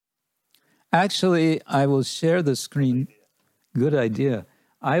Actually, I will share the screen. Good idea.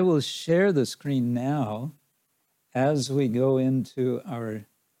 I will share the screen now as we go into our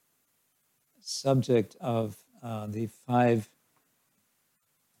subject of the 5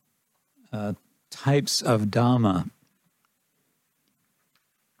 types of Dhamma,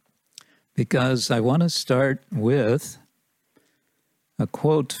 because I want to start with a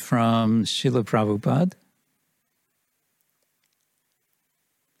quote from Srila Prabhupada.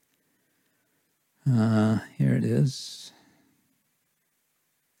 Here it is.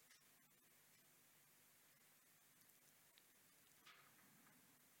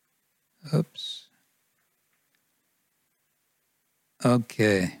 Oops.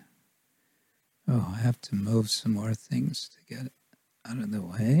 Okay. Oh, I have to move some more things to get it out of the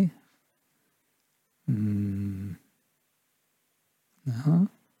way. No.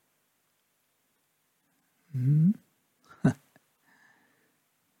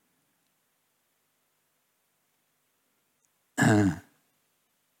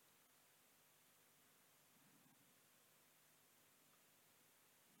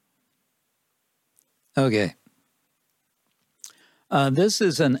 Okay. This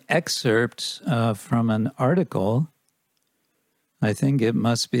is an excerpt from an article. I think it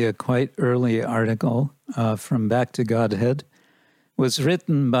must be a quite early article from Back to Godhead. It was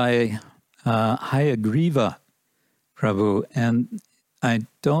written by Hayagriva Prabhu, and I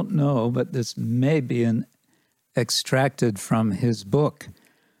don't know, but this may be extracted from his book.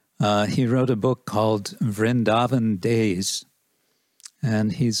 He wrote a book called Vrindavan Days,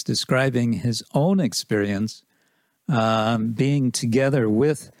 and he's describing his own experience being together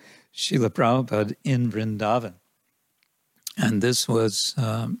with Srila Prabhupada in Vrindavan. And this was,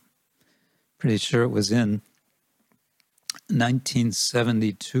 pretty sure it was in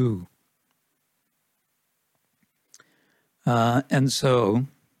 1972. And so,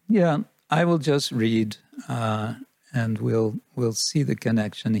 yeah, I will just read and we'll see the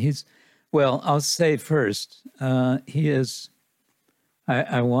connection. I'll say first, he is,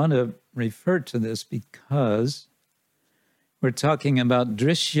 I want to refer to this because we're talking about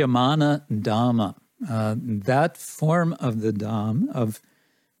Drishyamana Dhamma, that form of the Dham, of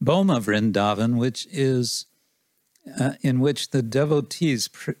Boma Vrindavan, which is in which the devotees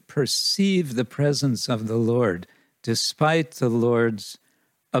perceive the presence of the Lord despite the Lord's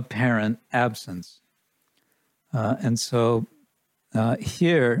apparent absence. And so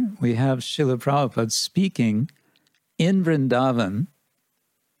here we have Srila Prabhupada speaking in Vrindavan,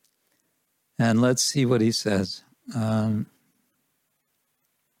 and let's see what he says.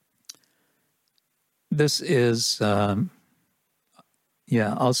 This is, I'll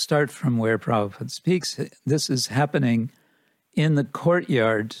start from where Prabhupada speaks. This is happening in the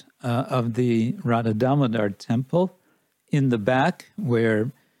courtyard of the Radha Damodar temple in the back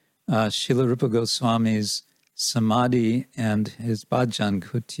where Srila Rupa Goswami's Samadhi and his Bhajan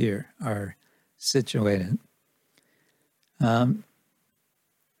Kutir are situated.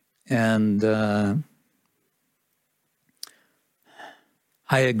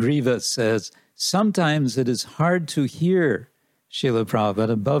 Hayagriva says, sometimes it is hard to hear Srila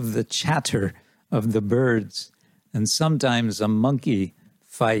Prabhupada above the chatter of the birds, and sometimes a monkey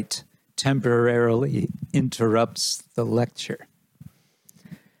fight temporarily interrupts the lecture.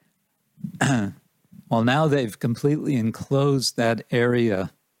 Well, now they've completely enclosed that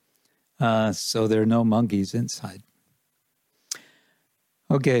area, so there are no monkeys inside.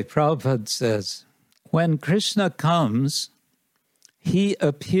 Okay, Prabhupada says, when Krishna comes, he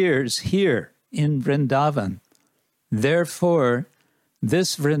appears here in Vrindavan. Therefore,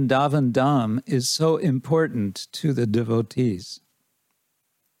 this Vrindavan Dham is so important to the devotees.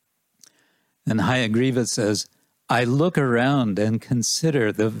 And Hayagriva says, I look around and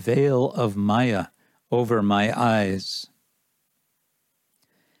consider the veil of Maya over my eyes.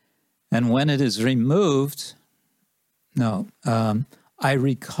 And when it is removed, I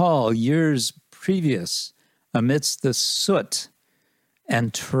recall years previous, amidst the soot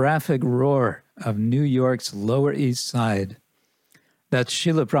and traffic roar of New York's Lower East Side, that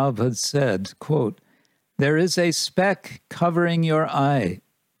Srila Prabhupada said, quote, there is a speck covering your eye,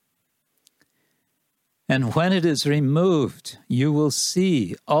 and when it is removed, you will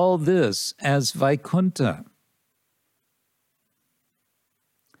see all this as Vaikuntha.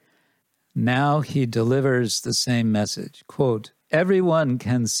 Now he delivers the same message, quote, everyone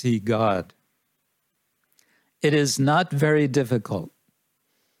can see God. It is not very difficult.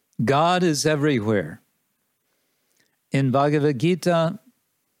 God is everywhere. In Bhagavad Gita,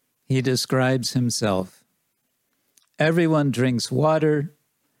 he describes himself. Everyone drinks water,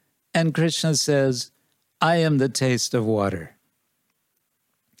 and Krishna says, I am the taste of water.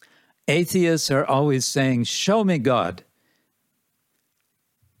 Atheists are always saying, show me God.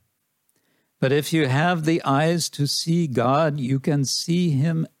 But if you have the eyes to see God, you can see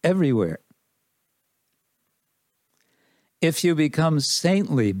him everywhere. If you become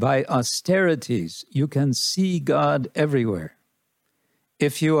saintly by austerities, you can see God everywhere.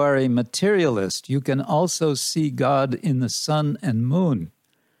 If you are a materialist, you can also see God in the sun and moon.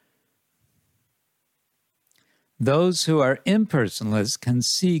 Those who are impersonalists can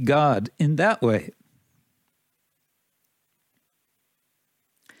see God in that way.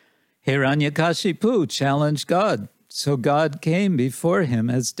 Hiranyakashipu challenged God, so God came before him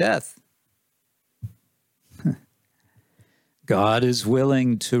as death. God is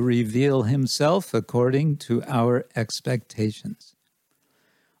willing to reveal himself according to our expectations.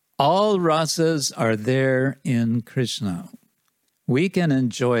 All rasas are there in Krishna. We can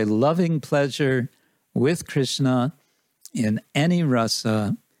enjoy loving pleasure with Krishna in any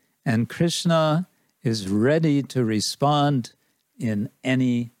rasa, and Krishna is ready to respond in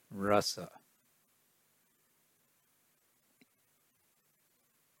any rasa.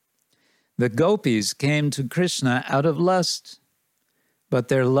 The gopis came to Krishna out of lust, but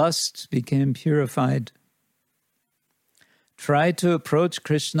their lust became purified. Try to approach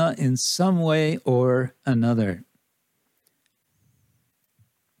Krishna in some way or another.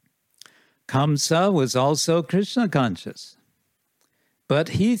 Kamsa was also Krishna conscious, but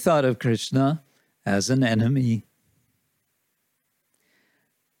he thought of Krishna as an enemy.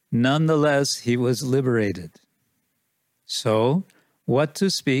 Nonetheless, he was liberated. So, what to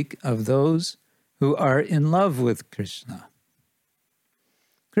speak of those who are in love with Krishna?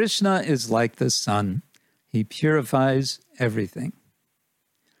 Krishna is like the sun. He purifies everything.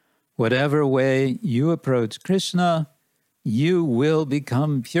 Whatever way you approach Krishna, you will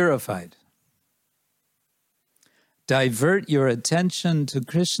become purified. Divert your attention to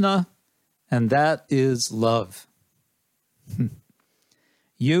Krishna, and that is love.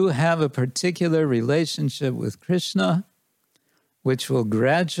 You have a particular relationship with Krishna, which will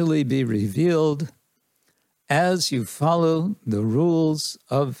gradually be revealed as you follow the rules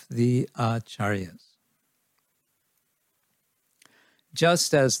of the acharyas.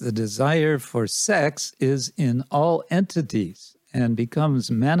 Just as the desire for sex is in all entities and becomes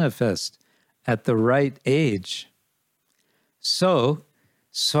manifest at the right age, so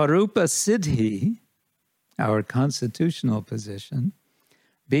Swarupa Siddhi, our constitutional position,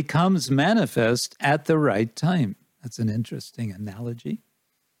 becomes manifest at the right time. That's an interesting analogy.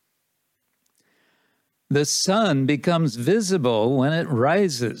 The sun becomes visible when it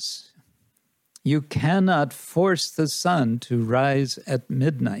rises. You cannot force the sun to rise at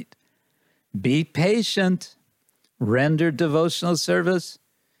midnight. Be patient, render devotional service,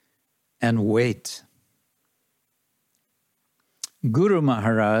 and wait. Guru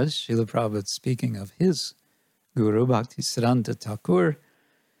Maharaj, Srila Prabhupada speaking of his Guru, Bhaktisiddhanta Thakur,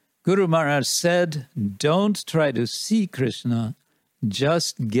 Guru Maharaj said, don't try to see Krishna,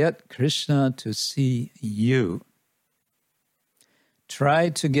 just get Krishna to see you. Try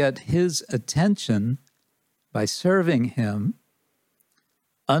to get his attention by serving him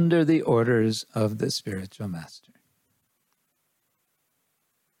under the orders of the spiritual master.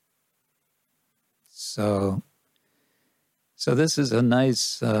 So this is a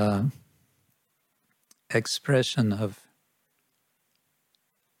nice expression of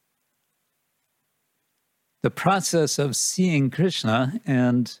the process of seeing Krishna,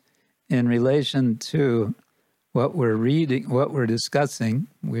 and in relation to what we're reading, what we're discussing,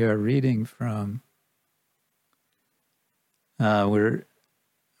 we are reading from we're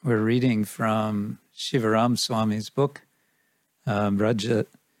reading from Shivaram Swami's book, Navabraja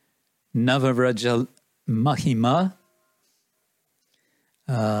Mahima,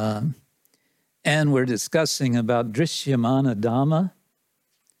 and we're discussing about Drishyamana Dhamma,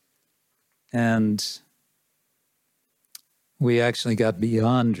 and we actually got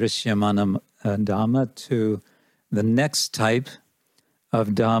beyond Drishyamana Dhamma to the next type of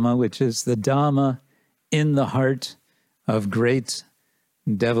Dhamma, which is the Dhamma in the heart of great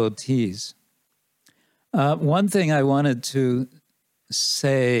devotees. One thing I wanted to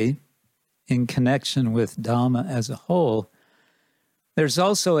say in connection with Dhamma as a whole, there's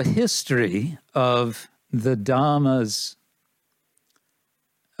also a history of the Dhamma's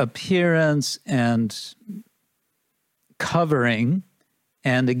appearance and covering,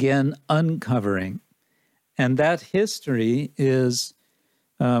 and again, uncovering. And that history is,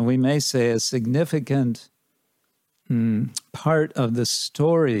 we may say, a significant part of the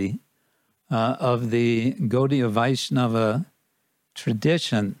story of the Gaudiya Vaishnava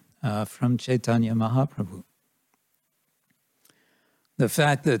tradition from Chaitanya Mahaprabhu. the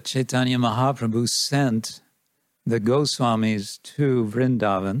fact that Chaitanya Mahaprabhu sent the Goswamis to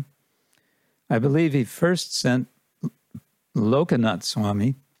Vrindavan. I believe he first sent Lokanath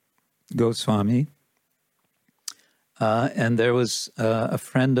Swami, Goswami, and there was a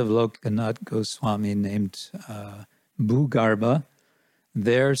friend of Lokanath Goswami named Bhugarbha.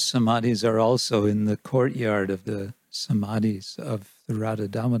 Their samadhis are also in the courtyard of the samadhis of the Radha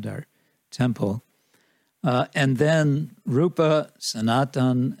Damodar temple. And then Rupa,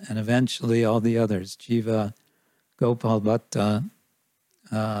 Sanatan, and eventually all the others, Jiva, Gopal Bhatta,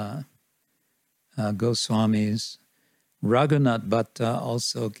 Goswamis. Raghunath Bhatta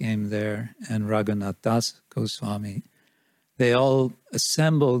also came there, and Raghunath Das Goswami. They all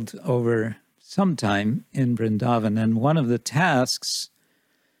assembled over some time in Vrindavan, and one of the tasks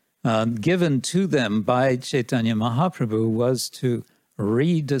given to them by Chaitanya Mahaprabhu was to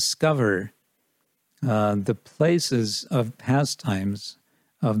rediscover the places of pastimes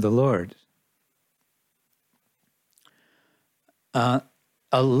of the Lord. A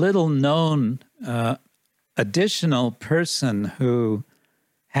little known additional person who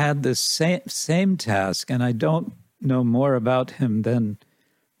had the same task, and I don't know more about him than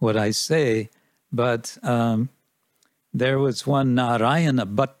what I say, but there was one Narayana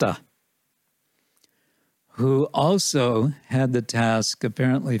Bhatta who also had the task,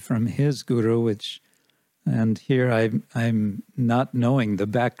 apparently from his guru, and here I'm not knowing the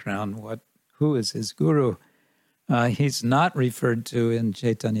background, who is his guru. He's not referred to in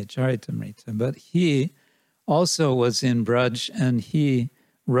Chaitanya Charitamrita, but he also was in Braj, and he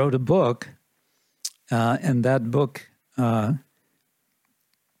wrote a book, and that book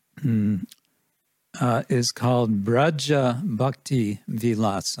is called Braja Bhakti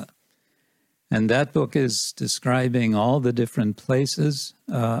Vilasa. And that book is describing all the different places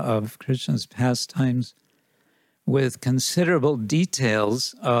of Krishna's pastimes with considerable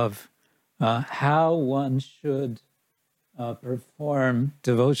details of how one should perform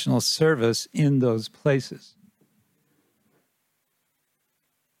devotional service in those places.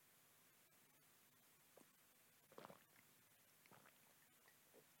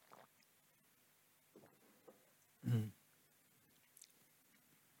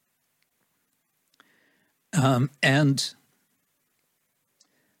 And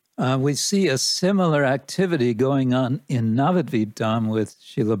we see a similar activity going on in Navadvip Dham with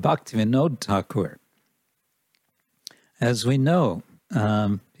Srila Bhaktivinoda Thakur. As we know,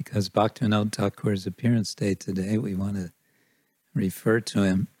 because Bhaktivinoda Thakur's appearance day today, we want to refer to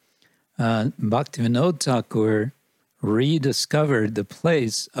him. Bhaktivinoda Thakur rediscovered the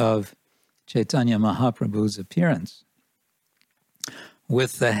place of Chaitanya Mahaprabhu's appearance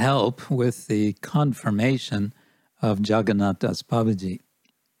with the help, with the confirmation of Jagannath Das Babaji.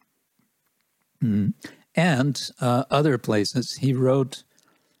 And other places.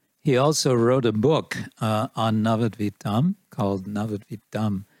 He also wrote a book on Navadvip Dham called Navadvip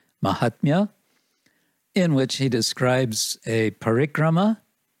Dham Mahatmya, in which he describes a parikrama.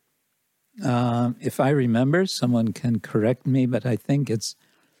 If I remember, someone can correct me, but I think it's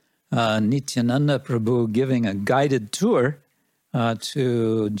Nityananda Prabhu giving a guided tour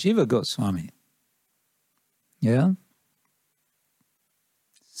to Jiva Goswami. Yeah?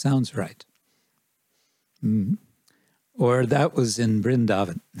 Sounds right. Or that was in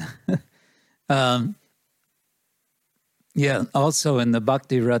Vrindavan. Also in the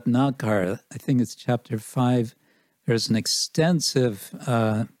Bhakti Ratnakara, I think it's chapter 5, there's an extensive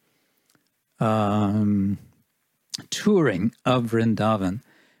touring of Vrindavan.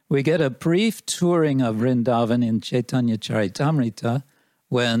 We get a brief touring of Vrindavan in Chaitanya Charitamrita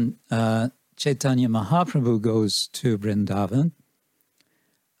when Chaitanya Mahaprabhu goes to Vrindavan.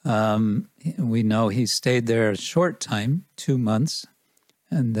 We know he stayed there a short time, 2 months,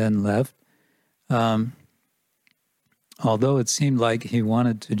 and then left. Although it seemed like he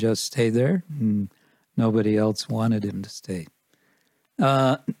wanted to just stay there, and nobody else wanted him to stay.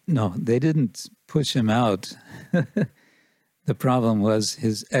 No, they didn't push him out. The problem was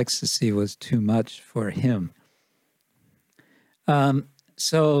his ecstasy was too much for him.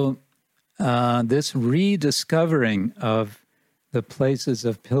 So this rediscovering of the places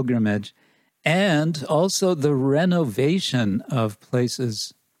of pilgrimage and also the renovation of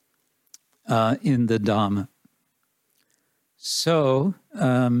places in the Dhamma. So,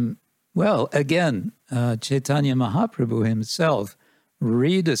 again, Chaitanya Mahaprabhu himself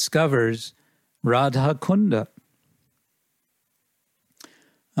rediscovers Radha Kunda.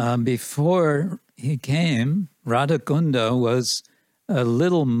 Before he came, Radha Kunda was a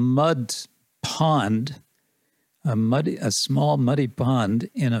little mud pond, a small muddy pond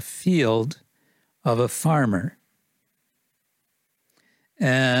in a field of a farmer.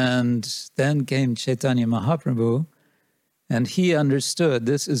 And then came Chaitanya Mahaprabhu, and he understood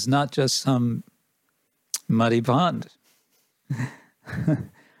this is not just some muddy pond.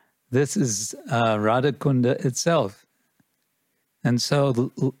 This is Radhakunda itself. And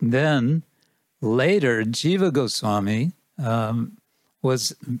so then later, Jiva Goswami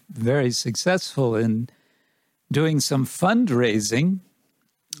was very successful in doing some fundraising,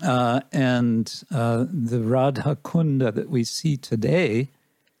 and the Radhakunda that we see today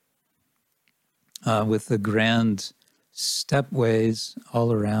with the grand stepways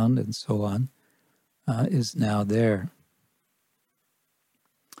all around and so on is now there.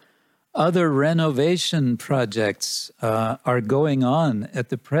 Other renovation projects are going on at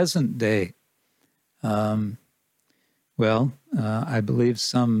the present day. I believe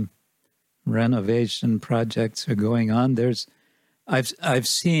some renovation projects are going on. I've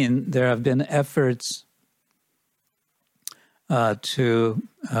seen there have been efforts to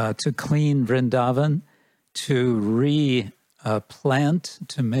clean Vrindavan, to replant,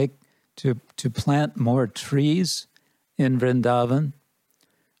 to plant more trees in Vrindavan.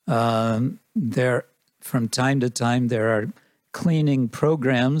 There, from time to time, there are cleaning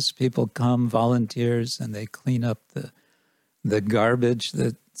programs. People come, volunteers, and they clean up the garbage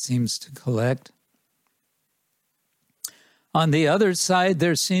that seems to collect. On the other side,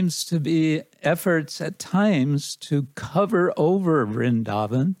 there seems to be efforts at times to cover over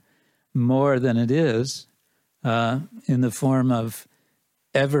Vrindavan more than it is, in the form of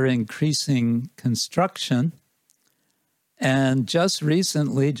ever-increasing construction. And just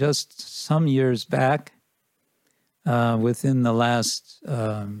recently, just some years back, within the last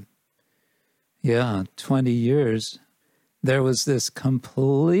 20 years, there was this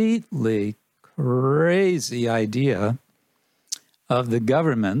completely crazy idea of the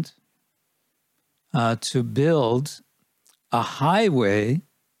government to build a highway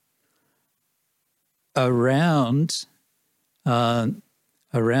around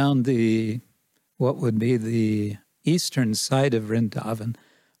the what would be the eastern side of Vrindavan,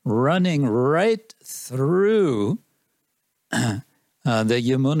 running right through the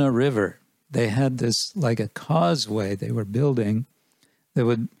Yamuna River. They had this like a causeway they were building that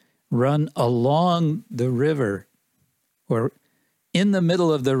would run along the river or in the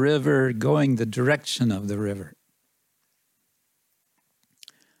middle of the river going the direction of the river.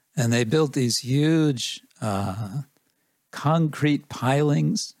 And they built these huge concrete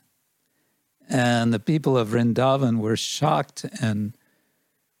pilings, and the people of Vrindavan were shocked and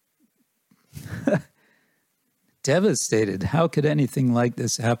devastated. How could anything like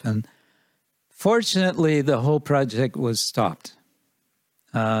this happen? Fortunately, the whole project was stopped.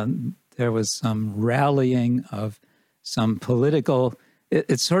 There was some rallying of some political...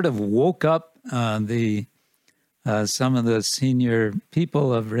 It sort of woke up some of the senior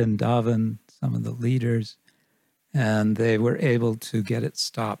people of Vrindavan, some of the leaders, and they were able to get it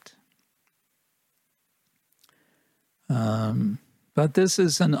stopped. But this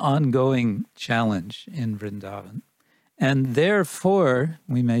is an ongoing challenge in Vrindavan. And therefore,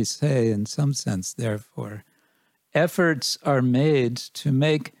 we may say, in some sense, therefore, efforts are made to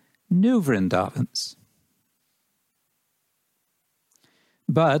make new Vrindavans.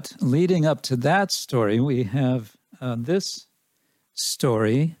 But leading up to that story, we have this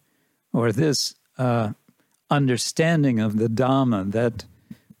story, or this understanding of the Dhamma, that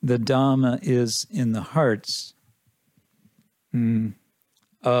the Dhamma is in the hearts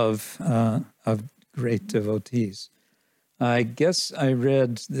of great devotees. I guess I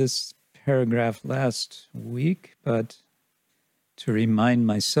read this paragraph last week, but to remind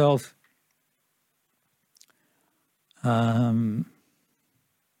myself,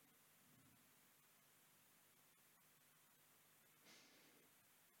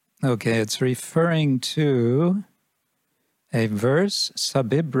 it's referring to a verse,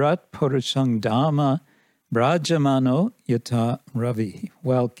 Sabibrat Purushang Dhamma Brajamano Yata Ravi,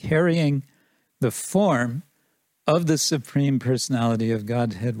 while carrying the form of the Supreme Personality of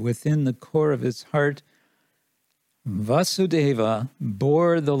Godhead within the core of his heart, Vasudeva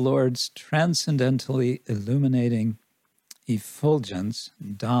bore the Lord's transcendentally illuminating effulgence,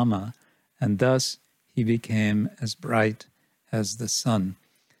 Dhamma, and thus he became as bright as the sun.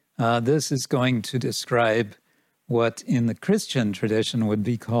 This is going to describe what in the Christian tradition would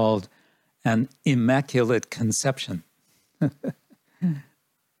be called an immaculate conception.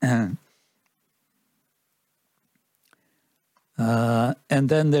 And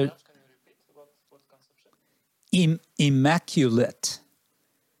then there... Can you repeat what conception? Immaculate.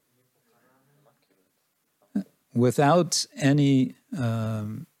 Without any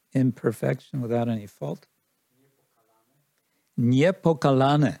imperfection, without any fault.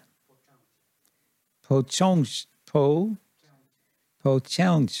 Niepokalane.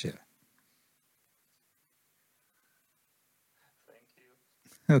 Pociągsze.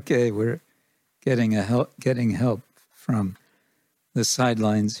 Okay, we're getting help from the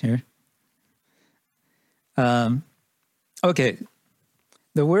sidelines here. Okay,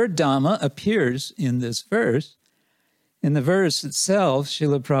 the word Dhamma appears in this verse. In the verse itself,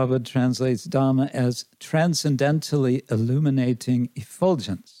 Srila Prabhupada translates Dhamma as transcendentally illuminating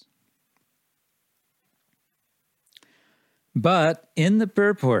effulgence. But in the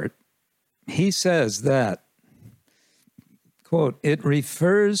purport, he says that, quote, it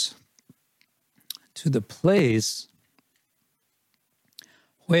refers to the place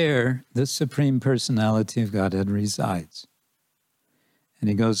where the Supreme Personality of Godhead resides. And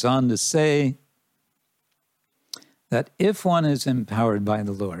he goes on to say that if one is empowered by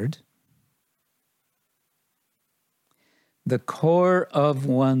the Lord, the core of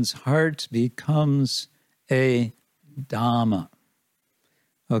one's heart becomes a Dhamma.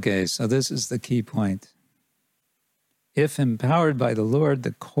 Okay, so this is the key point. If empowered by the Lord,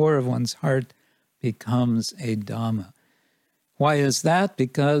 the core of one's heart becomes a Dhamma. Why is that?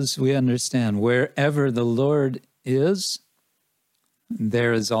 Because we understand wherever the Lord is,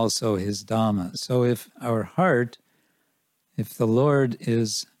 there is also his Dhamma. So if our heart, if the Lord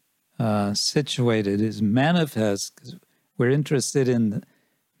is situated, is manifest, because we're interested in the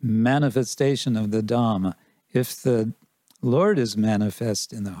manifestation of the Dhamma. If the Lord is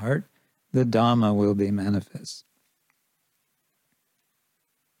manifest in the heart, the Dhamma will be manifest.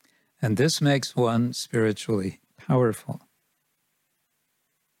 And this makes one spiritually powerful.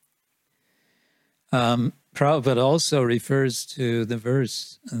 Prabhupada also refers to the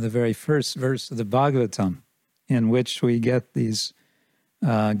verse, the very first verse of the Bhagavatam, in which we get the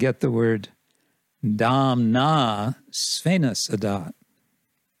word Dhamna Svena.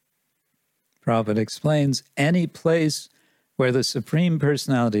 Prabhupada explains, any place where the Supreme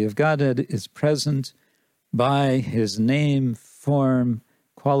Personality of Godhead is present by his name, form,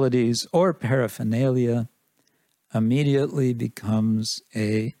 qualities, or paraphernalia, immediately becomes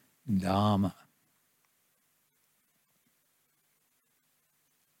a Dhamma.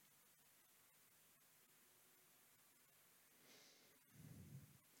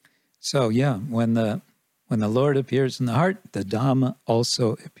 So yeah, when the Lord appears in the heart, the Dhamma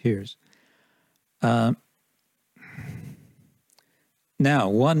also appears. Now,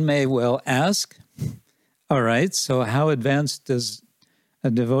 one may well ask, all right, so how advanced does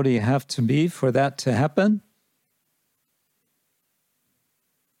a devotee have to be for that to happen?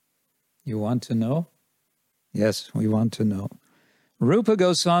 You want to know? Yes, we want to know. Rupa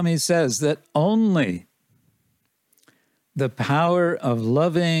Goswami says that only the power of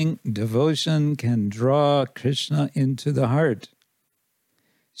loving devotion can draw Krishna into the heart.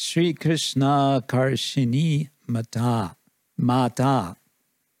 Sri Krishna Karshini Mata.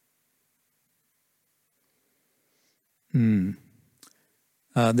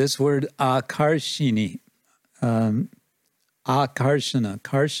 This word akarshini,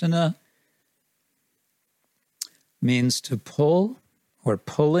 karshana means to pull or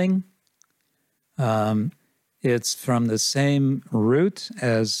pulling. It's from the same root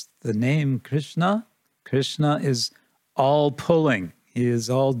as the name Krishna. Krishna is all pulling. He is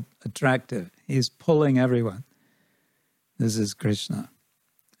all attractive. He's pulling everyone. This is Krishna.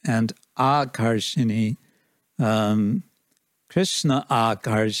 And akarshini, Krishna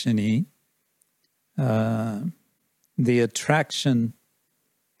akarshini, the attraction,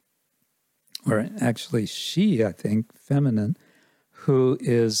 or actually she, I think, feminine, who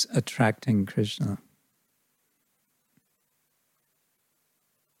is attracting Krishna.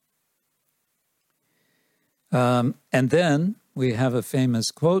 And then we have a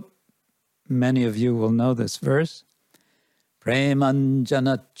famous quote. Many of you will know this verse.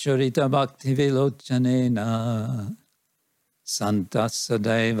 Premanjana churita bhakti vilochanena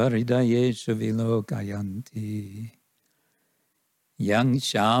santasadaiva hridayeshu vilokayanti yang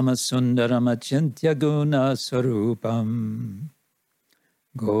shama sundaram achintya guna sarupam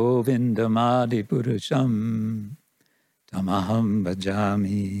govindamadi purusham tamaham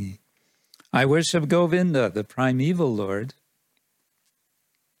bhajami. I worship Govinda, the primeval Lord,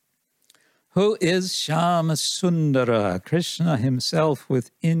 who is Shama Sundara, Krishna himself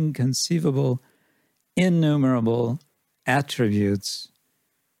with inconceivable, innumerable attributes,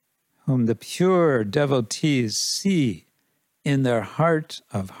 whom the pure devotees see in their heart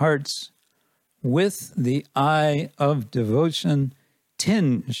of hearts with the eye of devotion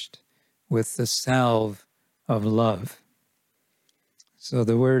tinged with the salve of love. So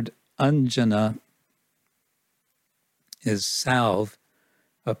the word Anjana is salve.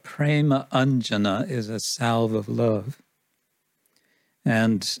 A prema anjana is a salve of love.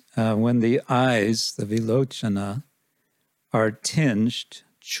 And when the eyes, the vilochana, are tinged,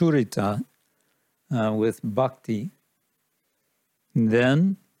 churita, with bhakti,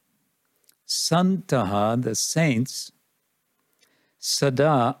 then santaha, the saints,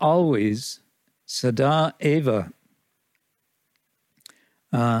 sada, always, sada eva,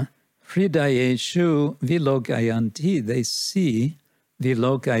 hridayeshu vilokayanti, they see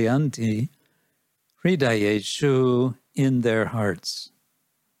vilokayanti, hridayeshu, in their hearts.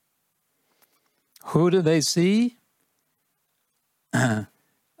 Who do they see?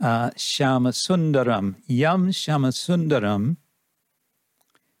 Shamasundaram, Yam Shamasundaram.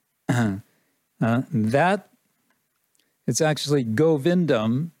 That, it's actually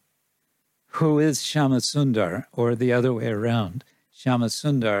Govindam, who is Shamasundar, or the other way around.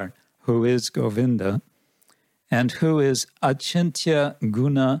 Shamasundar, who is Govinda, and who is Achintya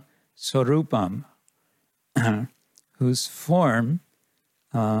Guna Swarupam, whose form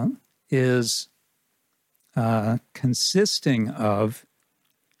is consisting of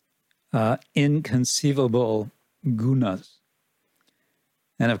inconceivable gunas.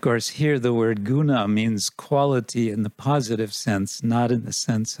 And of course, here the word guna means quality in the positive sense, not in the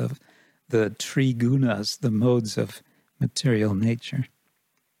sense of the trigunas, the modes of material nature.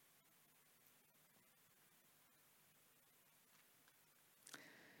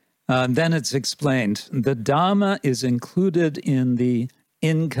 Then it's explained, the Dhamma is included in the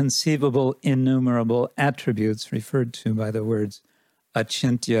inconceivable, innumerable attributes referred to by the words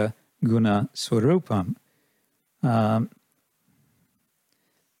achintya guna swarupam.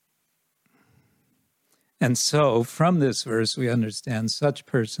 And so, from this verse, we understand such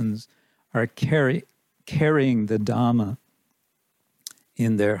persons are carrying the Dhamma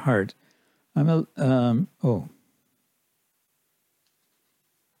in their heart. Oh,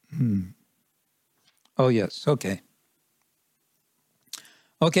 yes, okay.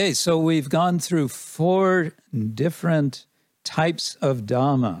 Okay, so we've gone through 4 different types of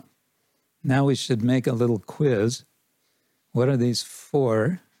Dhamma. Now we should make a little quiz. What are these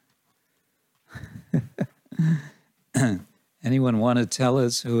 4? Anyone want to tell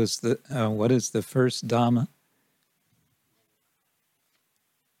us what is the first Dhamma?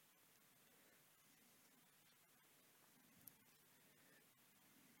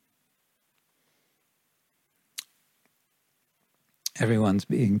 Everyone's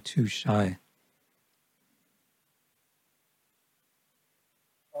being too shy.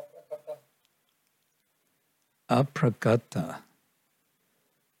 Aprakata.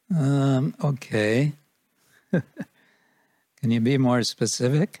 Okay. Can you be more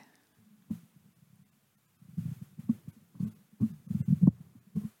specific?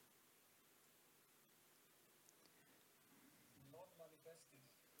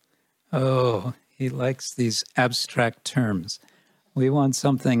 Oh, he likes these abstract terms. We want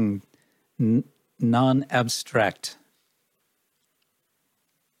something non-abstract.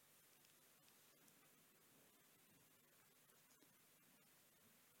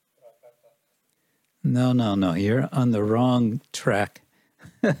 No. You're on the wrong track.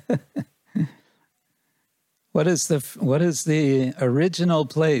 What is the original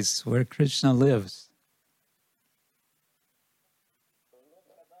place where Krishna lives?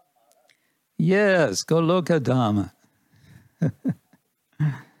 Yes, Golokadhamma.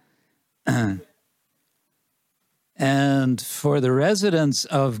 And for the residents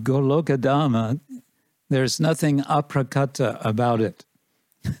of Golokadhamma, there's nothing aprakata about it.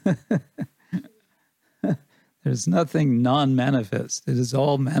 There's nothing non-manifest. It is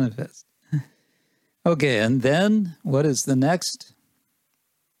all manifest. Okay, and then what is the next?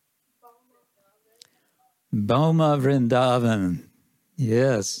 Bhoma Vrindavan.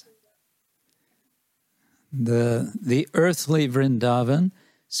 Yes. The earthly Vrindavan,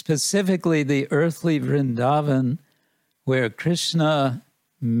 specifically the earthly Vrindavan where Krishna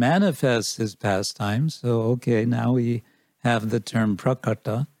manifests his pastimes. So, okay, now we have the term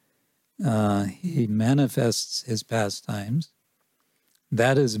prakata. He manifests his pastimes.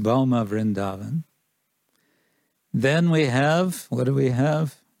 That is Bhoma Vrindavan. Then we have, what do we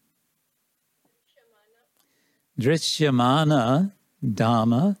have? Drishyamana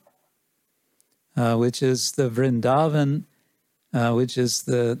Dhamma, which is the Vrindavan, which is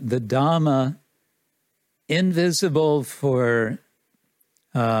the Dhamma invisible for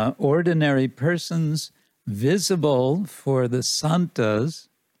ordinary persons, visible for the santas.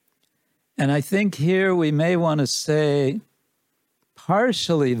 And I think here we may want to say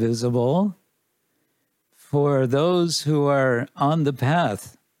partially visible for those who are on the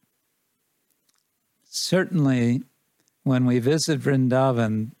path. Certainly when we visit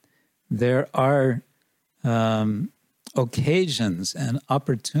Vrindavan, there are occasions and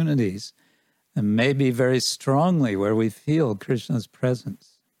opportunities, and maybe very strongly, where we feel Krishna's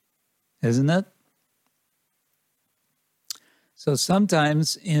presence, isn't it? So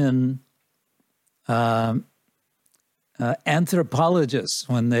sometimes in anthropologists,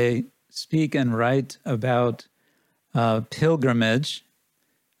 when they speak and write about pilgrimage,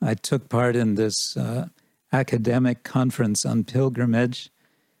 I took part in this academic conference on pilgrimage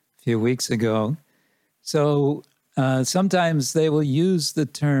a few weeks ago. So sometimes they will use the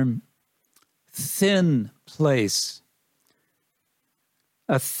term thin place.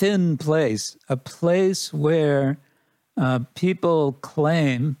 A thin place, a place where people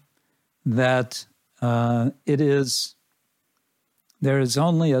claim that there is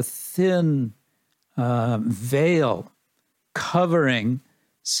only a thin veil covering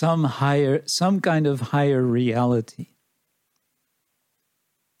some kind of higher reality.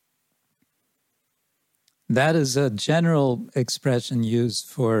 That is a general expression used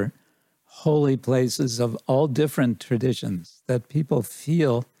for holy places of all different traditions, that people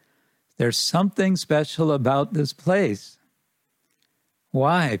feel there's something special about this place.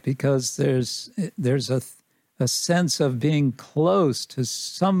 Why? Because there's a sense of being close to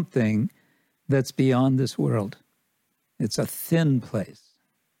something that's beyond this world. It's a thin place.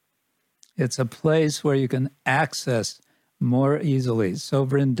 It's a place where you can access more easily. So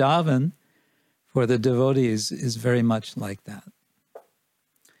Vrindavan, for the devotees, is very much like that.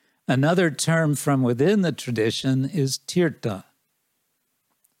 Another term from within the tradition is tirtha.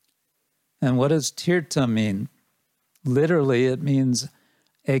 And what does tirtha mean? Literally, it means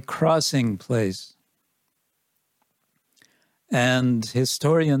a crossing place. And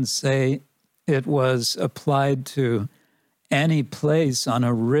historians say it was applied to any place on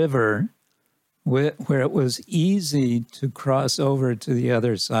a river where it was easy to cross over to the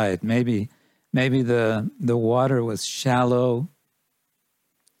other side. Maybe the water was shallow,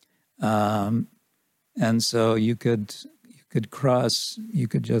 and so you could cross. You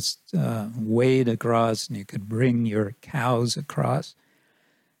could just wade across, and you could bring your cows across.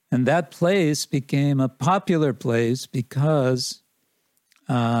 And that place became a popular place because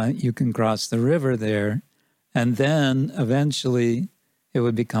you can cross the river there, and then eventually it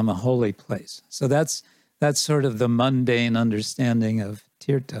would become a holy place. So that's sort of the mundane understanding of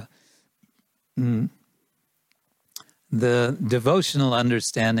tirtha. The devotional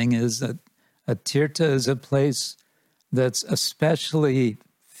understanding is that a tirtha is a place that's especially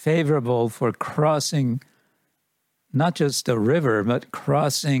favorable for crossing not just a river, but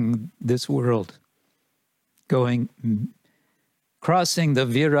crossing this world, crossing the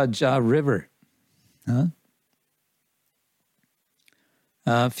Viraja River.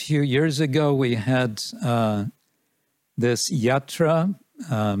 A few years ago, we had this yatra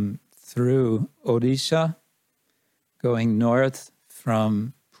through Odisha, going north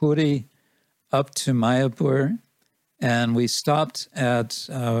from Puri up to Mayapur, and we stopped at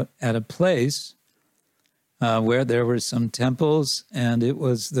a place where there were some temples, and it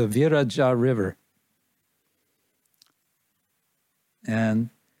was the Viraja River.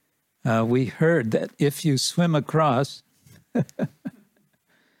 And we heard that if you swim across,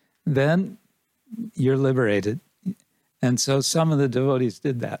 then you're liberated. And so some of the devotees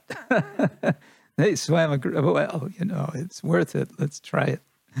did that. They swam across. Well, it's worth it. Let's try it.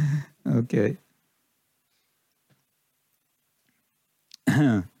 Okay.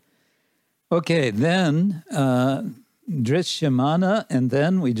 Okay, then Drishyamana, and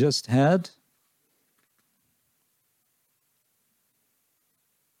then we just had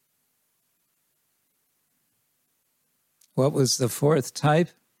what was the fourth type?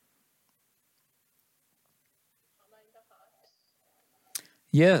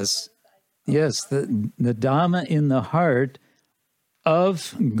 Yes, the Dhamma in the heart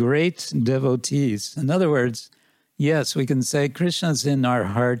of great devotees. In other words, yes, we can say Krishna's in our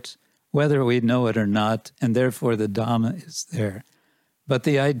heart, whether we know it or not, and therefore the Dhamma is there. But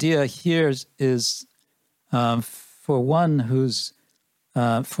the idea here is for one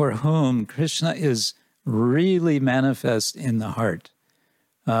for whom Krishna is really manifest in the heart,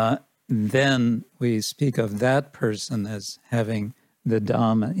 then we speak of that person as having the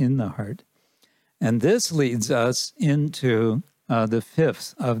Dhamma in the heart. And this leads us into the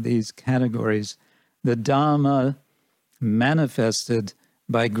fifth of these categories, the Dhamma manifested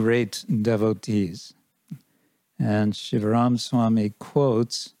by great devotees. And Shivaram Swami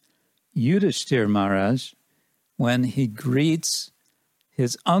quotes Yudhishthir Maharaj when he greets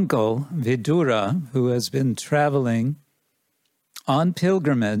his uncle Vidura, who has been traveling on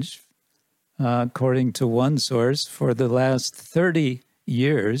pilgrimage according to one source, for the last 30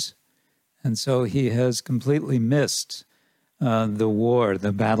 years. And so he has completely missed the war,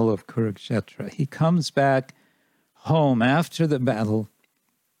 the Battle of Kurukshetra. He comes back home after the battle,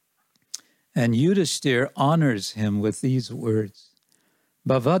 and Yudhishthir honors him with these words,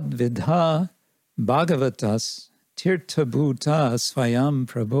 Bhavad vidha bhagavatas tirthabhuta svayam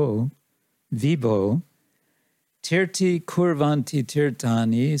prabho vibho tirti kurvanti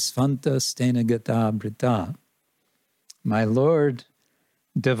tirtani svanta stenagata brita. My Lord,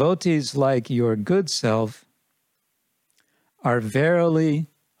 devotees like your good self are verily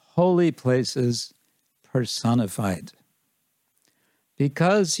holy places personified.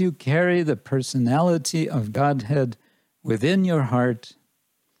 Because you carry the personality of Godhead within your heart,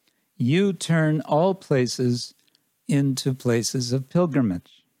 you turn all places into places of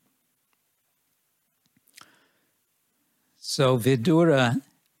pilgrimage. So Vidura,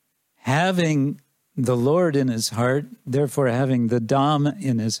 having the Lord in his heart, therefore having the Dhamma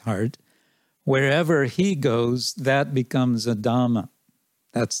in his heart, wherever he goes, that becomes a Dhamma.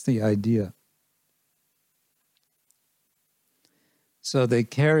 That's the idea. So they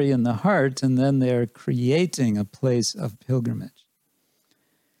carry in the heart, and then they're creating a place of pilgrimage.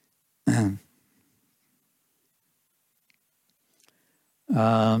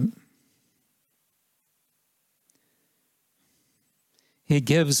 He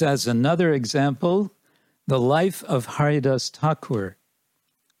gives as another example the life of Haridas Thakur.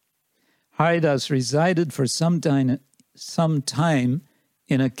 Haridas resided for some time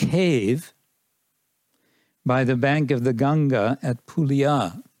in a cave by the bank of the Ganga at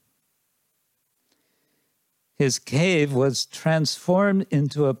Pulia. His cave was transformed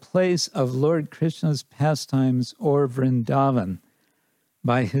into a place of Lord Krishna's pastimes or Vrindavan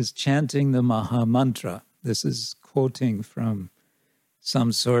by his chanting the Maha Mantra. This is quoting from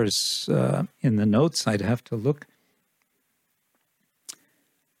some source in the notes. I'd have to look.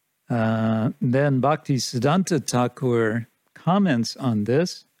 Then Bhakti Siddhanta Thakur comments on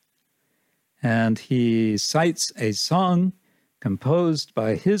this, and he cites a song composed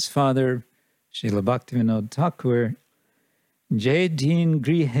by his father, Srila Bhaktivinoda Thakur, Jai Din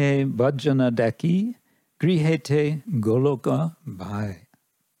Grihe Bhajana Daki, Grihete Goloka Bhai.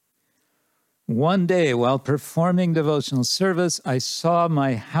 One day, while performing devotional service, I saw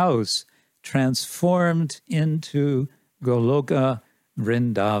my house transformed into Goloka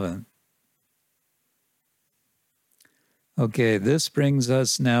Vrindavan. Okay, this brings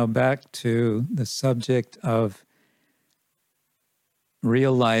us now back to the subject of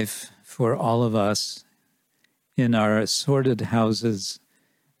real life for all of us in our assorted houses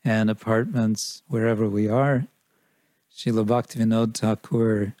and apartments, wherever we are. Srila Bhaktivinoda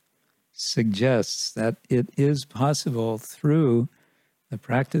Thakur suggests that it is possible through the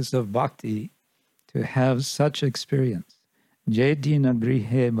practice of bhakti to have such experience. Jedina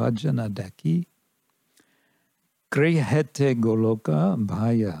grihe bhajana daki, grihete goloka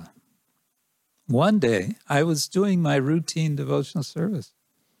bhaya. One day, I was doing my routine devotional service,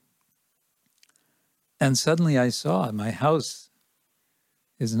 and suddenly I saw my house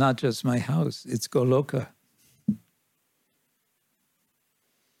is not just my house, it's Goloka.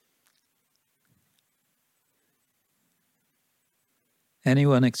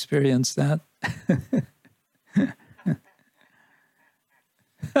 Anyone experience that?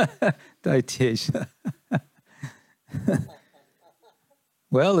 Daitesha.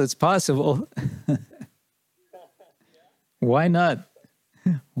 Well, it's possible. Why not?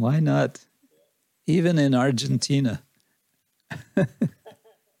 Why not? Even in Argentina.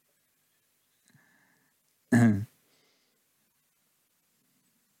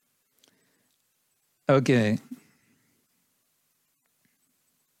 Okay.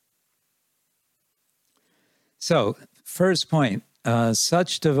 So, first point,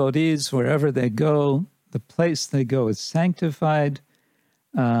 such devotees, wherever they go, the place they go is sanctified.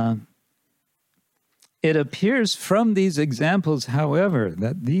 It appears from these examples, however,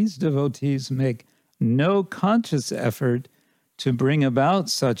 that these devotees make no conscious effort to bring about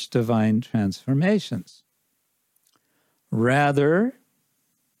such divine transformations. Rather,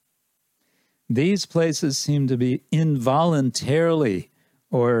 these places seem to be involuntarily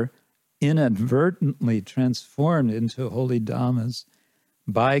or inadvertently transformed into holy dhammas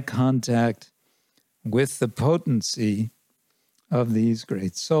by contact with the potency of these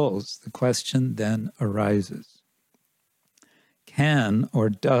great souls. The question then arises, can or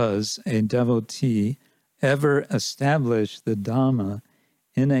does a devotee ever establish the Dhamma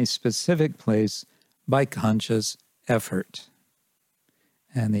in a specific place by conscious effort?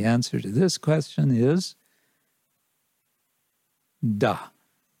 And the answer to this question is da.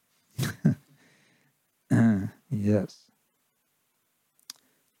 Yes.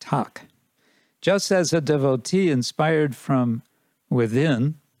 Tak. Just as a devotee inspired from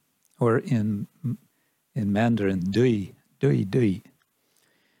within, or in Mandarin, dui.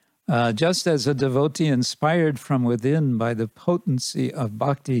 Just as a devotee inspired from within by the potency of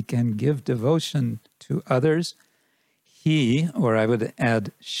bhakti can give devotion to others, he, or I would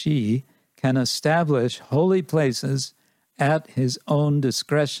add she, can establish holy places at his own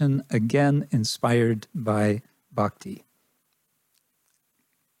discretion, again inspired by bhakti.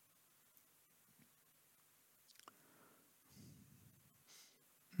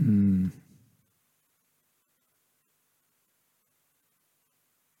 And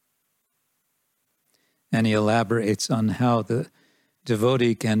he elaborates on how the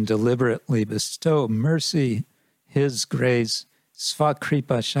devotee can deliberately bestow mercy, his grace,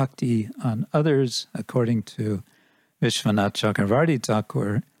 svakripa shakti on others, according to Vishwanath Chakravarti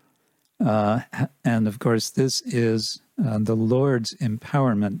Thakur. And of course, this is the Lord's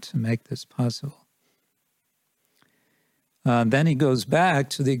empowerment to make this possible. Then he goes back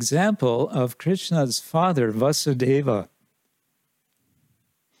to the example of Krishna's father, Vasudeva.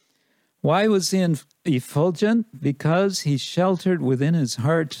 Why was he effulgent? Because he sheltered within his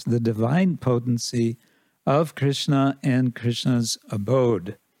heart the divine potency of Krishna and Krishna's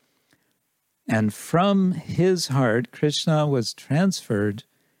abode. And from his heart, Krishna was transferred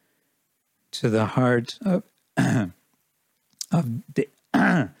to the heart of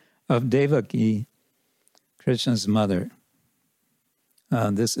Devaki, Krishna's mother.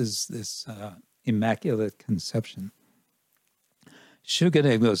 This is this immaculate conception.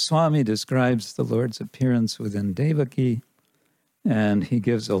 Shukadeva Goswami describes the Lord's appearance within Devaki, and he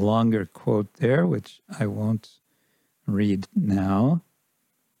gives a longer quote there, which I won't read now.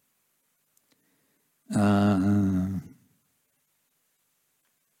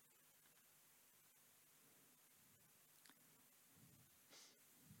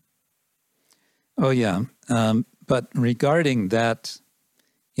 But regarding that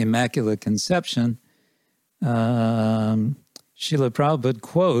Immaculate Conception, Srila Prabhupada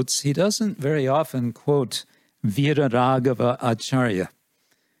quotes, he doesn't very often quote Viraraghava Acharya.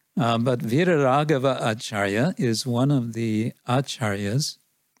 But Viraraghava Acharya is one of the acharyas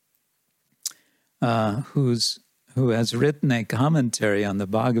who has written a commentary on the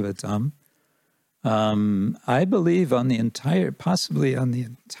Bhagavatam. I believe possibly on the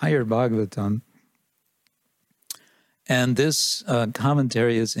entire Bhagavatam. And this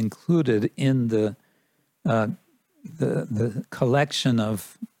commentary is included in the collection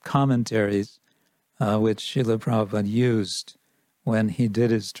of commentaries which Srila Prabhupada used when he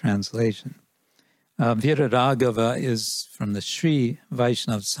did his translation. Viraraghava is from the Sri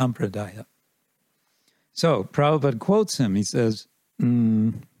Vaishnava Sampradaya. So Prabhupada quotes him. He says,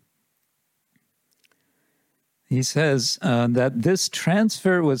 that this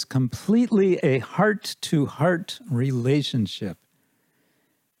transfer was completely a heart-to-heart relationship.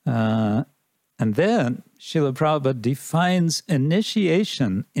 And then Srila Prabhupada defines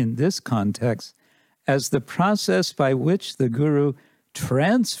initiation in this context as the process by which the Guru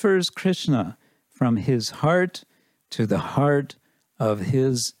transfers Krishna from his heart to the heart of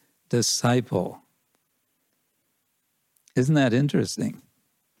his disciple. Isn't that interesting?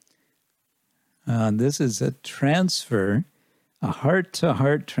 This is a transfer, a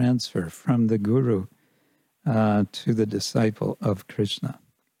heart-to-heart transfer from the Guru to the disciple of Krishna.